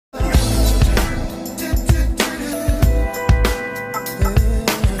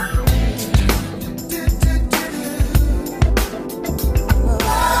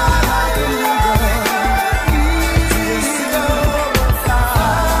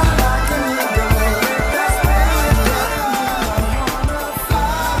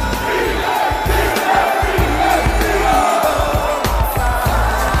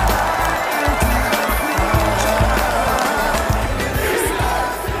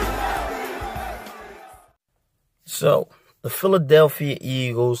So, the Philadelphia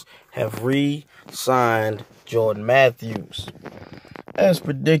Eagles have re-signed Jordan Matthews. As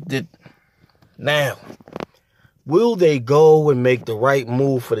predicted, now, will they go and make the right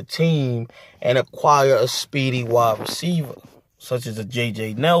move for the team and acquire a speedy wide receiver, such as a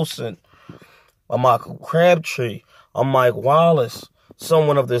J.J. Nelson, a Michael Crabtree, a Mike Wallace,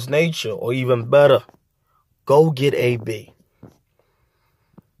 someone of this nature, or even better, go get AB.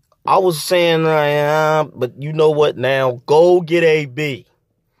 I was saying, but you know what now? Go get AB.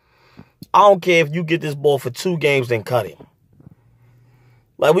 I don't care if you get this ball for 2 games, then cut him.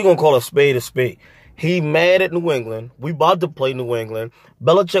 Like, we're going to call a spade a spade. He mad at New England. We about to play New England.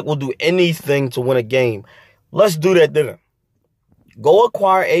 Belichick will do anything to win a game. Let's do that then. Go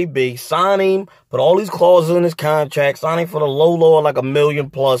acquire AB, sign him, put all these clauses in his contract, sign him for the low like $1 million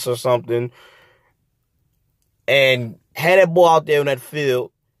plus or something, and have that ball out there in that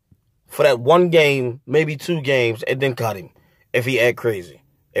field for that 1 game, maybe 2 games, and then cut him if he act crazy.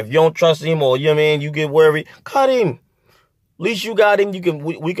 If you don't trust him or you get worried, cut him. At least you got him.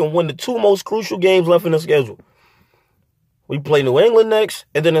 We can win the 2 most crucial games left in the schedule. We play New England next,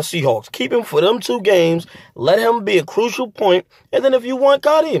 and then the Seahawks. Keep him for them 2 games. Let him be a crucial point, and then if you want,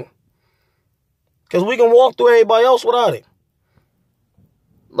 cut him. Because we can walk through everybody else without him.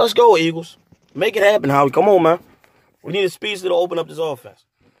 Let's go, Eagles. Make it happen, Howie. Come on, man. We need a speedster to open up this offense.